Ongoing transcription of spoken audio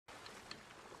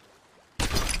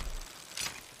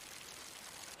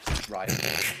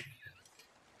Right.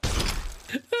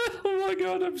 Oh my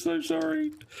god, I'm so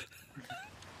sorry.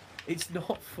 It's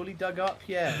not fully dug up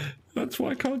yet. That's why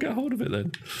I can't get hold of it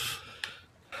then.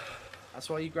 That's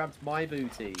why you grabbed my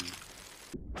booty.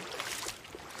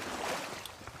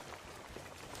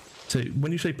 So,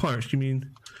 when you say pirates, do you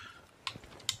mean...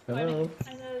 Hello.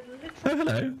 Oh,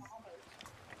 hello.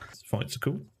 Fights are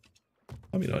cool.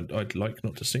 I mean, I'd like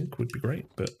not to sink, would be great,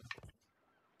 but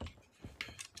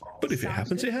if it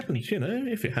happens, it happens, you know,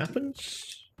 if it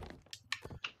happens...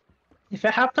 If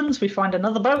it happens, we find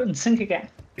another boat and sink again.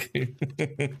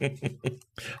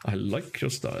 I like your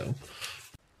style.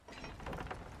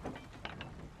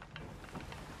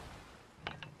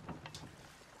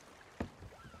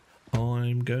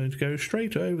 I'm going to go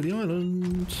straight over the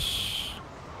island.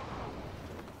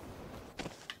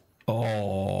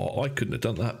 Oh, I couldn't have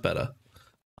done that better.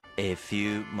 A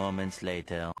few moments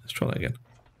later. Let's try that again.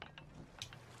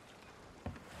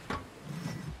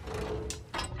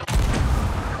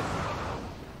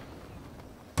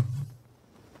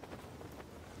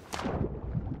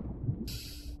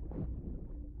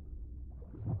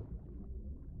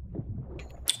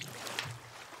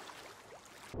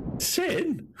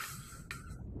 Sin?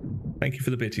 Thank you for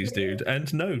the bitties, dude.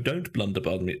 And no, don't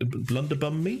blunderbum me.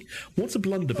 Blunderbum me? What's a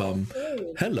blunderbum?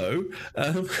 Hello.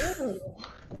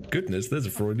 Goodness, there's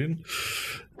a Freudian.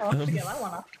 I'll have to get that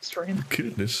one after stream.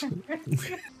 Goodness.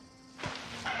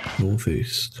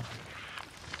 Northeast.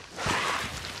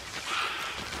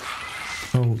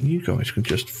 Oh, you guys can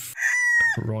just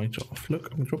right off. Look,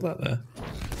 I'm going to drop that there.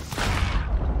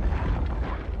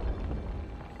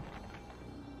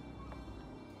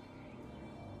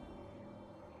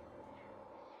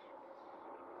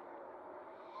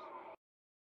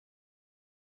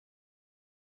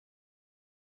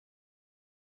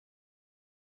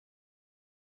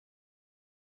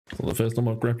 Well, the first time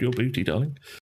I've grabbed your booty, darling.